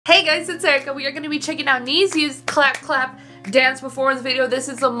Hey guys, it's Erika. We are going to be checking out NiziU's Clap Clap dance performance video. This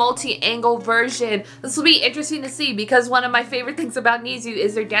is a multi-angle version. This will be interesting to see because one of my favorite things about NiziU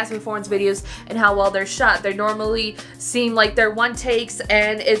is their dance performance videos and how well they're shot. They normally seem like they're one takes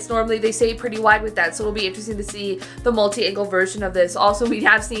and it's normally they stay pretty wide with that, so it'll be interesting to see the multi-angle version of this. Also, we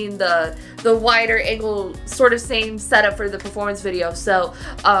have seen the wider angle sort of same setup for the performance video, so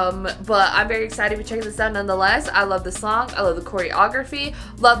but I'm very excited to be checking this out nonetheless. I love the song, I love the choreography,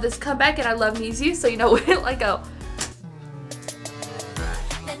 love this comeback, and I love NiziU, so you know what, like go.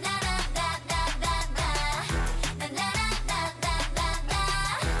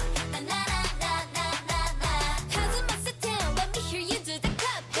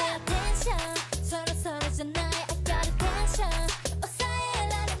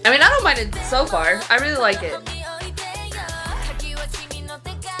 I mean, I don't mind it so far. I really like it.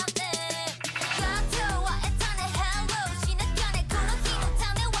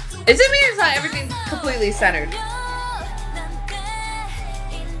 Is it me or is not everything completely centered?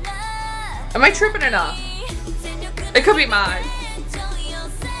 Am I tripping or not? It could be mine.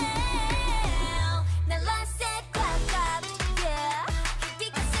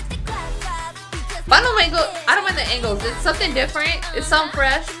 I don't mind the angles. It's something different. It's something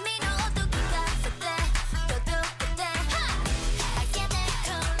fresh.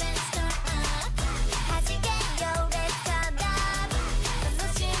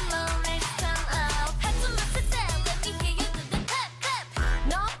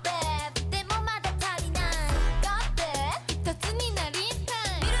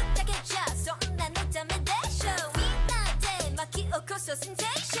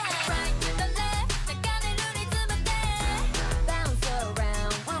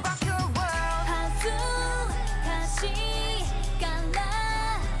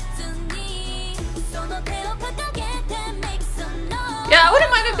 Yeah, I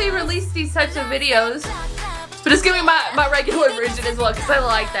wouldn't mind if they released these types of videos, but just give me my regular version as well, because I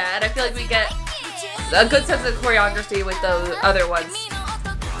like that. And I feel like we get a good sense of choreography with those other ones.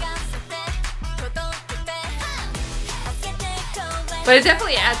 But it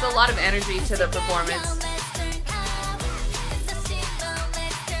definitely adds a lot of energy to the performance.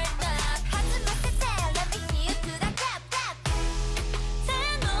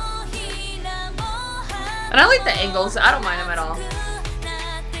 And I like the angles. I don't mind them at all.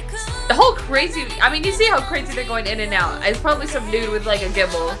 The whole crazy, I mean, you see how crazy they're going in and out. It's probably some dude with like a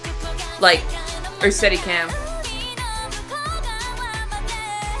gimbal, like, or steady cam.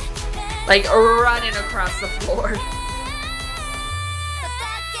 Like running across the floor.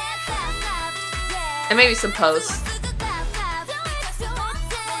 And maybe some posts.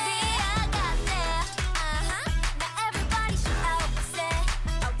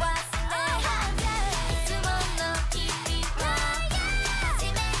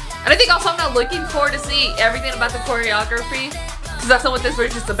 And I think also I'm not looking forward to see everything about the choreography, because that's not what this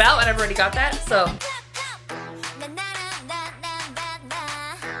version is about, and I've already got that, so.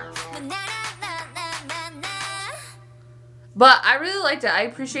 But I really liked it. I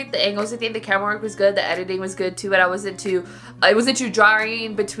appreciate the angles. I think the camera work was good. The editing was good too, and it wasn't too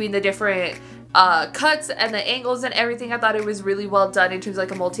jarring between the different cuts and the angles and everything. I thought it was really well done in terms of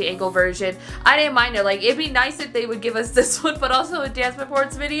like a multi-angle version. I didn't mind it. Like, it'd be nice if they would give us this one, but also a dance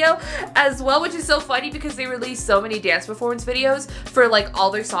performance video as well, which is so funny because they release so many dance performance videos for like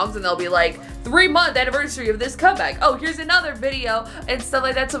all their songs, and they'll be like 3-month anniversary of this comeback. Oh, here's another video and stuff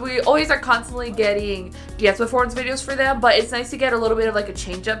like that. So we always are constantly getting dance performance videos for them, but it's nice to get a little bit of like a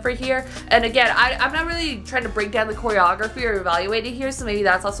change up for here. And again, I'm not really trying to break down the choreography or evaluate it here, so maybe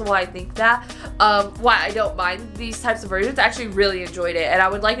that's also why I think that. Why I don't mind these types of versions. I actually really enjoyed it, and I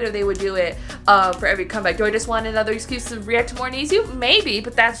would like it if they would do it for every comeback. Do I just want another excuse to react to more NiziU? Maybe,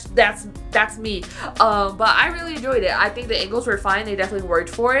 but that's me. But I really enjoyed it. I think the angles were fine. They definitely worked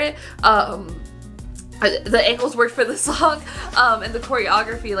for it. The angles worked for the song, and the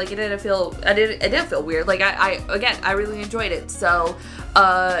choreography, like, it didn't feel weird. Like, I really enjoyed it. So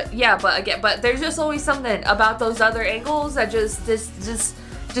yeah, but there's just always something about those other angles that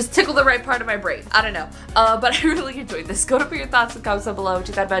just tickle the right part of my brain. I don't know. But I really enjoyed this. Go to put your thoughts in the comments down below what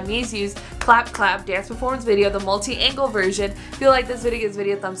you thought about NiziU's Clap Clap dance performance video, the multi-angle version. If you like this video, give this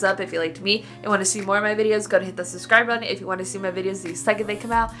video a thumbs up. If you liked me and want to see more of my videos, go to hit the subscribe button. If you want to see my videos the second they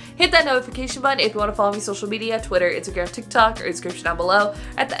come out, hit that notification button. If you want to follow me on social media, Twitter, Instagram, TikTok, or description down below.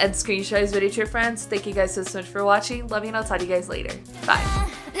 At the end screen, share this video to your friends. Thank you guys so much for watching. Love you, and I'll talk to you guys later.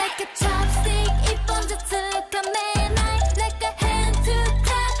 Bye.